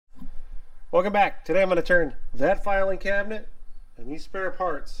Welcome back. Today I'm going to turn that filing cabinet and these spare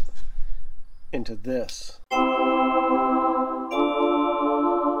parts into this.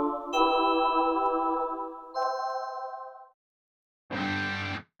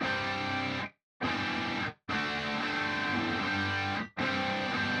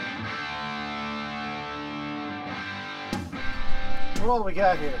 What do we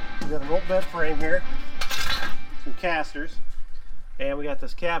got here? We got an old bed frame here, some casters, and we got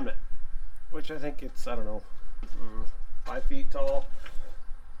this cabinet, which I think it's, I don't know, 5 feet tall,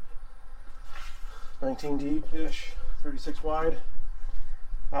 19 deep-ish, 36 wide.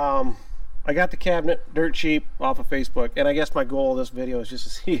 I got the cabinet dirt cheap off of Facebook, and I guess my goal of this video is just to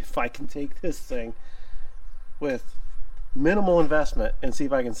see if I can take this thing with minimal investment and see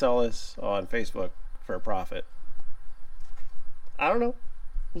if I can sell this on Facebook for a profit. I don't know.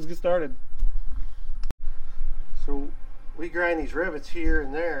 Let's get started. So we grind these rivets here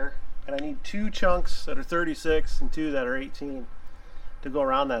and there, and I need 2 chunks that are 36 and 2 that are 18 to go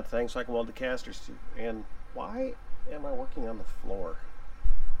around that thing so I can weld the casters to. And why am I working on the floor?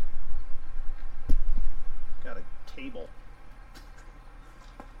 Got a table.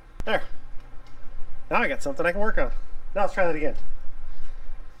 There. Now I got something I can work on. Now let's try that again.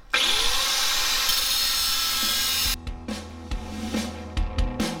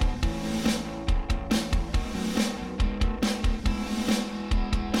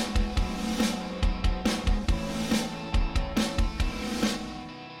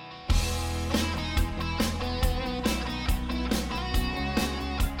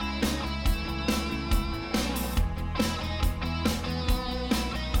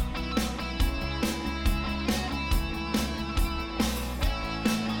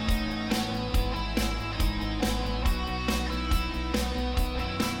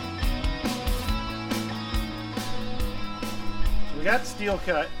 We got steel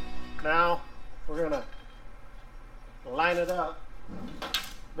cut. Now we're gonna line it up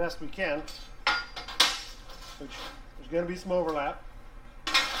best we can, which there's gonna be some overlap.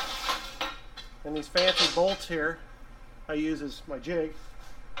 And these fancy bolts here I use as my jig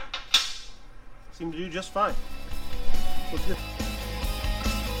seem to do just fine. Looks good.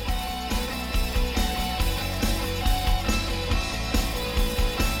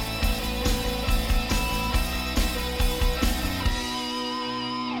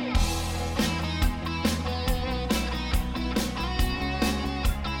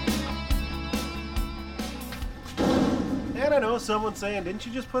 And I know someone's saying, didn't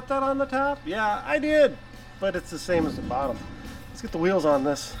you just put that on the top? Yeah, I did, but it's the same as the bottom. Let's get the wheels on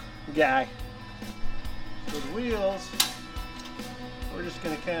this guy. So the wheels, we're just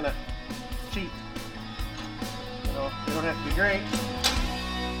gonna kind of cheat. You know, they don't have to be great.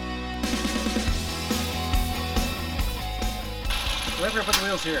 So we're gonna put the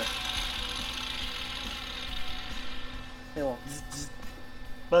wheels here. And we'll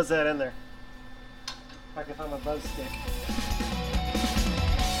buzz that in there. If I can find my buzz stick.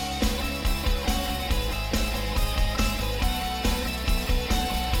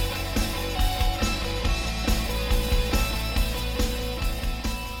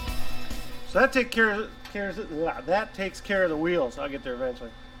 So that takes care of the wheels. I'll get there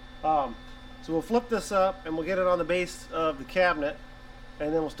eventually. So we'll flip this up and we'll get it on the base of the cabinet,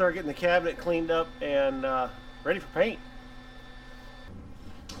 and then we'll start getting the cabinet cleaned up and ready for paint.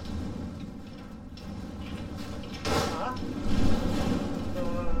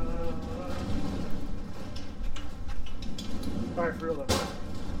 All right, for real though.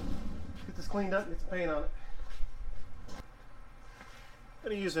 Get this cleaned up and get some paint on it. I'm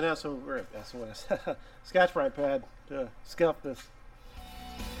going to use an Scotch Brite pad to scuff this.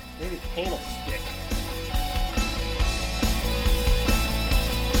 Maybe paint will stick.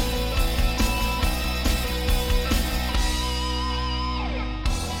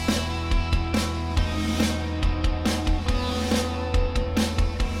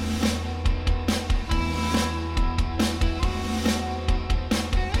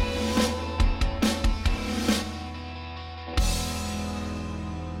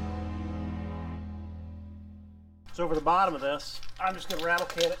 So over the bottom of this, I'm just going to rattle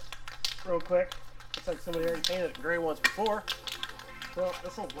can it real quick. Looks like somebody already painted it gray once before. So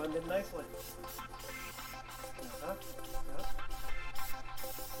this will blend in nicely.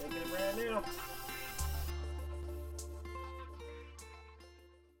 Making it brand new.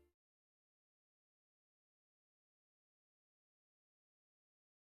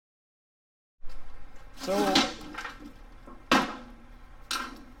 So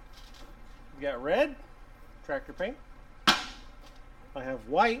we got red tractor paint. I have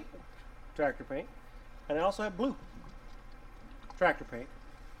white tractor paint, and I also have blue tractor paint.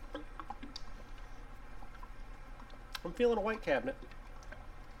 I'm feeling a white cabinet.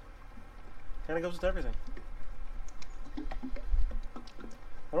 Kind of goes with everything.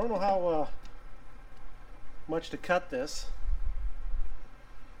 I don't know how much to cut this.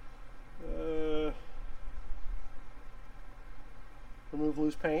 Remove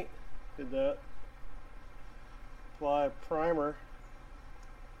loose paint. Did that. Apply primer.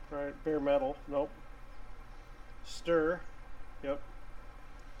 Bare metal. Nope. Stir. Yep.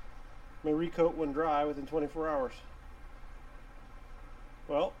 May recoat when dry within 24 hours.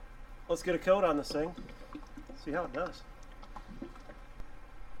 Well, let's get a coat on this thing. See how it does.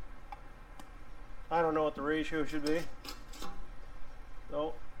 I don't know what the ratio should be.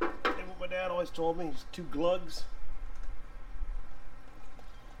 No. What my dad always told me is 2 glugs.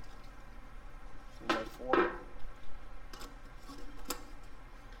 Seems like 4.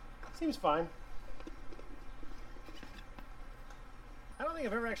 Seems fine. I don't think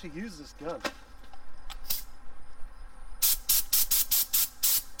I've ever actually used this gun.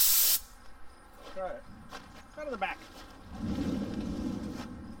 Try it. Try it on the back.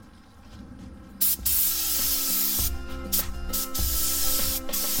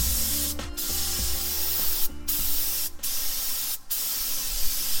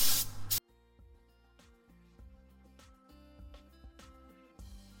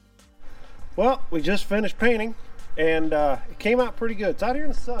 Well, we just finished painting, and it came out pretty good. It's out here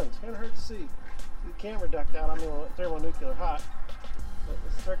in the sun. It's kind of hard to see. The camera ducked out. I'm going to thermonuclear hot. But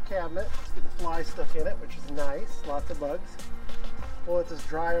this is our cabinet. Let's get the fly stuck in it, which is nice. Lots of bugs. We'll let this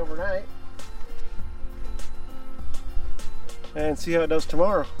dry overnight and see how it does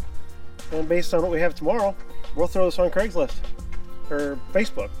tomorrow. And based on what we have tomorrow, we'll throw this on Craigslist or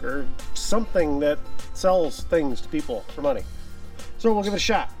Facebook or something that sells things to people for money. So we'll give it a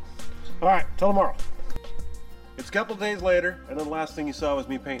shot. All right, till tomorrow. It's a couple days later, and then the last thing you saw was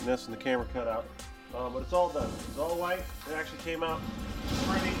me painting this and the camera cut out. But it's all done. It's all white. It actually came out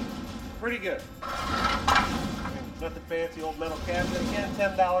pretty good. I mean, nothing fancy, old metal cabinet. Again,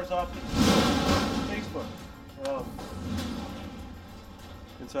 $10 off Facebook.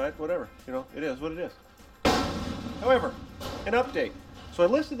 Inside, whatever. You know, it is what it is. However, an update. So I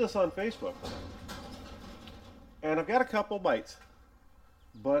listed this on Facebook, and I've got a couple bites.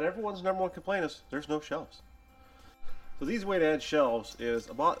 But everyone's number one complaint is there's no shelves. So the easy way to add shelves is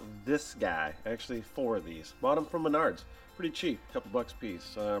I bought this guy, actually 4 of these. Bought them from Menards, pretty cheap, a couple bucks a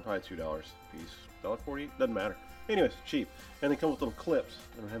piece, probably $2 a piece, $1.40, doesn't matter. Anyways, cheap. And they come with little clips.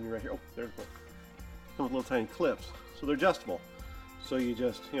 I don't have any right here. Oh, there's one. Come with little tiny clips, so they're adjustable. So you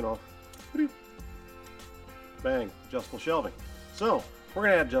just, you know, bang, adjustable shelving. So we're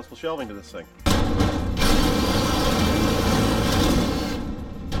gonna add adjustable shelving to this thing.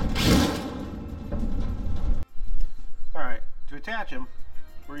 To attach them,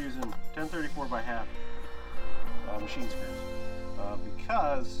 we're using 1034 by half machine screws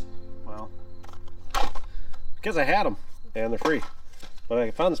because I had them and they're free. But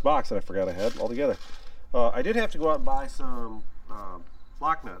I found this box that I forgot I had altogether. I did have to go out and buy some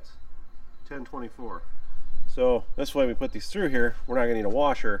lock nuts, 1024. So this way we put these through here, we're not going to need a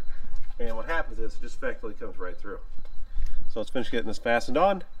washer, and what happens is it just effectively comes right through. So let's finish getting this fastened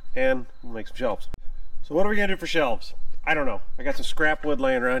on and we'll make some shelves. So what are we going to do for shelves? I don't know. I got some scrap wood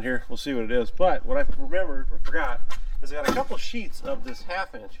laying around here. We'll see what it is. But what I remembered or forgot is I got a couple sheets of this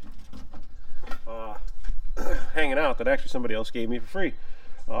 1/2 inch hanging out that actually somebody else gave me for free.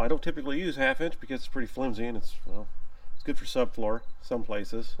 I don't typically use 1/2 inch because it's pretty flimsy and it's, well, it's good for subfloor some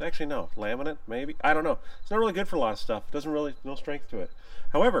places. Actually, no, laminate maybe. I don't know. It's not really good for a lot of stuff. It doesn't really, no strength to it.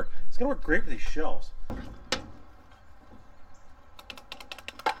 However, it's going to work great for these shelves.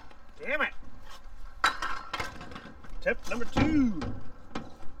 Damn it! Tip number 2.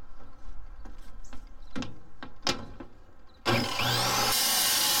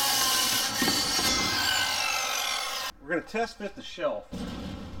 We're going to test fit the shelf.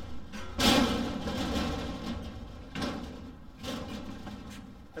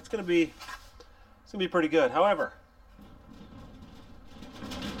 It's going to be pretty good. However,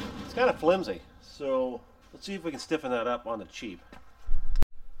 it's kind of flimsy. So let's see if we can stiffen that up on the cheap.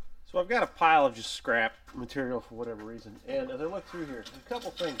 So I've got a pile of just scrap material for whatever reason, and as I look through here, there's a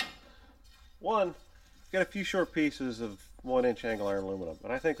couple things. One, I've got a few short pieces of 1-inch angle iron aluminum,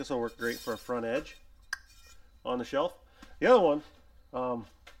 and I think this will work great for a front edge on the shelf. The other one,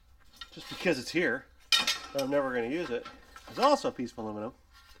 just because it's here, and I'm never going to use it, is also a piece of aluminum.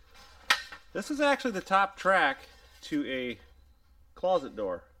 This is actually the top track to a closet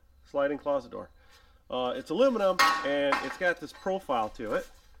door, sliding closet door. It's aluminum, and it's got this profile to it,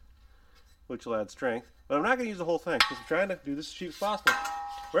 which will add strength. But I'm not going to use the whole thing because I'm trying to do this as cheap as possible.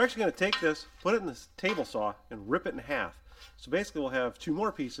 We're actually going to take this, put it in this table saw, and rip it in half. So basically we'll have 2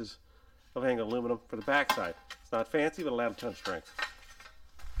 more pieces of angled aluminum for the back side. It's not fancy, but it'll add a ton of strength.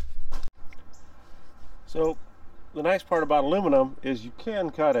 So the nice part about aluminum is you can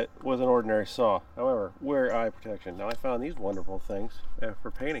cut it with an ordinary saw. However, wear eye protection. Now I found these wonderful things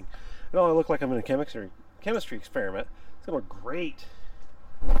for painting. It only look like I'm in a chemistry experiment. It's going to look great.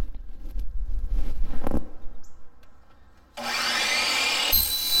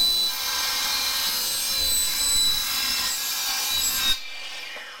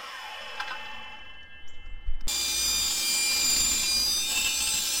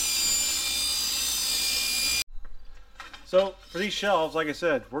 So for these shelves, like I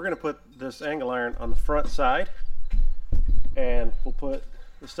said, we're going to put this angle iron on the front side, and we'll put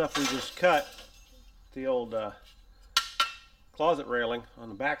the stuff we just cut, the old closet railing, on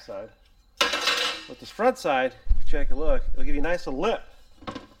the back side. With this front side, if you check a look, it'll give you a nice little lip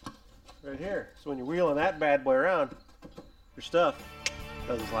right here. So when you're wheeling that bad boy around, your stuff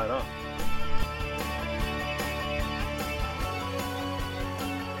doesn't slide off.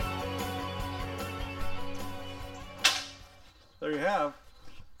 There you have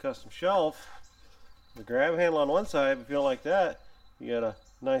a custom shelf. The grab handle on one side, if you don't like that, you got a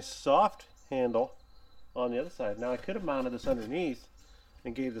nice soft handle on the other side. Now I could have mounted this underneath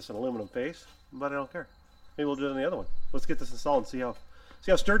and gave this an aluminum face, but I don't care. Maybe we'll do it on the other one. Let's get this installed and see how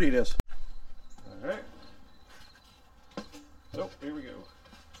sturdy it is. All right. So here we go.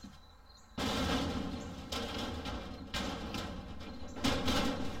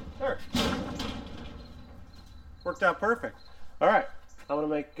 There. Worked out perfect. All right, I'm gonna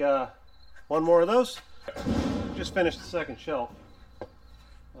make one more of those. Just finished the second shelf.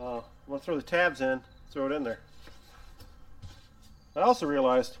 I'm gonna throw the tabs in, throw it in there. I also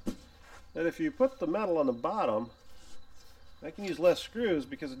realized that if you put the metal on the bottom, I can use less screws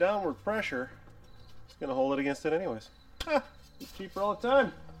because the downward pressure is gonna hold it against it anyways. It's cheaper all the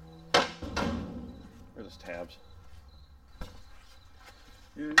time. There's those tabs.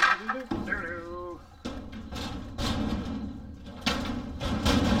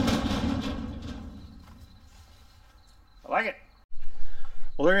 I like it.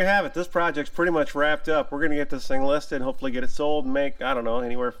 Well, there you have it. This project's pretty much wrapped up. We're going to get this thing listed, hopefully get it sold and make, I don't know,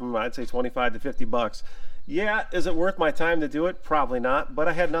 anywhere from, I'd say 25 to 50 bucks. Yeah, is it worth my time to do it? Probably not, but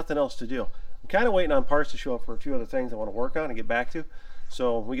I had nothing else to do. I'm kind of waiting on parts to show up for a few other things I want to work on and get back to.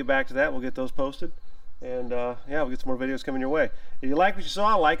 So when we get back to that, we'll get those posted. And yeah, we'll get some more videos coming your way. If you like what you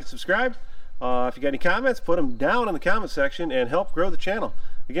saw, like and subscribe. If you got any comments, put them down in the comment section and help grow the channel.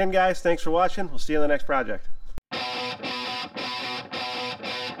 Again, guys, thanks for watching. We'll see you in the next project.